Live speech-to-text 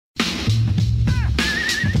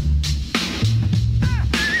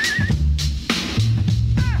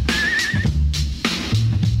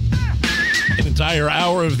entire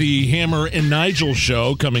hour of the Hammer and Nigel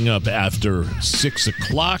show coming up after 6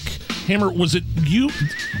 o'clock. Hammer, was it you?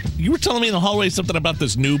 You were telling me in the hallway something about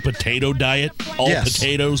this new potato diet. All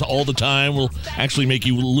potatoes all the time will actually make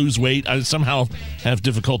you lose weight. I somehow have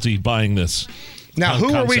difficulty buying this. Now,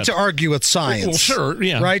 who are we to argue with science? Well, sure,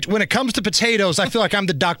 yeah. Right? When it comes to potatoes, I feel like I'm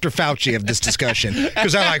the Dr. Fauci of this discussion.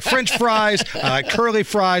 Because I like French fries, I like curly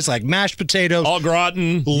fries, I like mashed potatoes. Au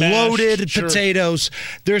gratin, loaded potatoes.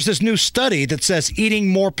 There's this new study that says eating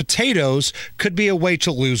more potatoes could be a way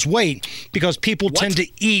to lose weight because people tend to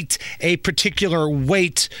eat a particular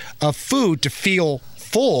weight of food to feel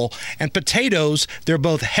full, and potatoes, they're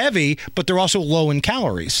both heavy, but they're also low in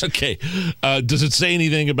calories. Okay. Does it say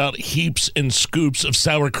anything about heaps and scoops of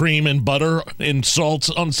sour cream and butter and salts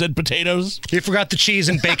on said potatoes? You forgot the cheese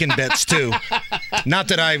and bacon bits, too. Not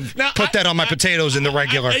that I've put that on my potatoes in the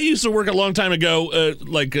regular. I used to work a long time ago,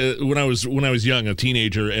 when I was young, a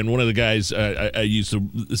teenager, and one of the guys I used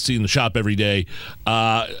to see in the shop every day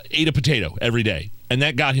ate a potato every day. And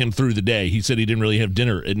that got him through the day. He said he didn't really have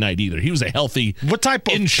dinner at night either. He was a healthy. What type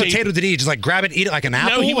of potato did he eat? Just like grab it, eat it like an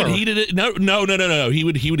apple? No, he would heat it. No. He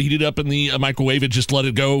would heat it up in the microwave and just let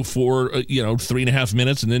it go for 3.5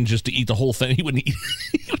 minutes, and then just to eat the whole thing. He wouldn't eat.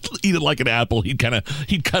 He would eat it like an apple. He'd cut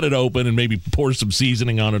it open and maybe pour some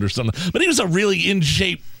seasoning on it or something. But he was a really in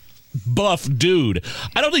shape, buff dude.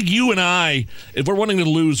 I don't think you and I, if we're wanting to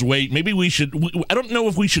lose weight, maybe we should. I don't know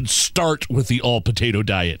if we should start with the all potato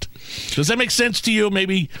diet. Does that make sense to you?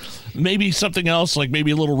 Maybe something else, like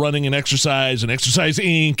maybe a little running and Exercise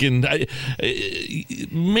Inc. and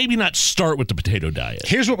maybe not start with the potato diet.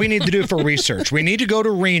 Here's what we need to do for research. We need to go to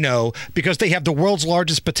Reno because they have the world's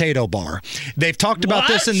largest potato bar. They've talked about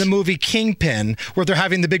this in the movie Kingpin, where they're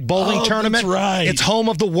having the big bowling tournament. That's right. It's home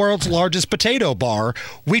of the world's largest potato bar.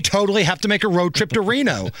 We totally have to make a road trip to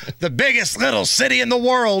Reno, the biggest little city in the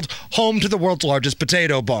world, home to the world's largest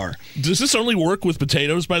potato bar. Does this only work with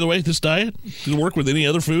potatoes, by the way, this diet? Does it work with any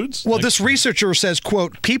other foods? Well, this researcher says,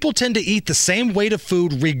 quote, people tend to eat the same weight of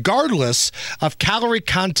food regardless of calorie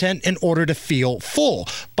content in order to feel full.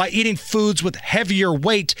 By eating foods with heavier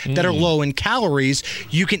weight that are low in calories,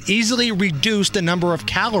 you can easily reduce the number of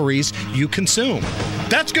calories you consume.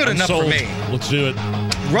 That's good enough for me. Let's do it.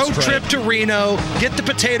 Road trip to Reno. Get the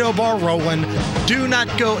potato bar rolling. Do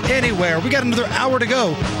not go anywhere. We got another hour to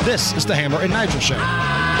go. This is the Hammer and Nigel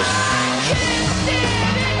Show.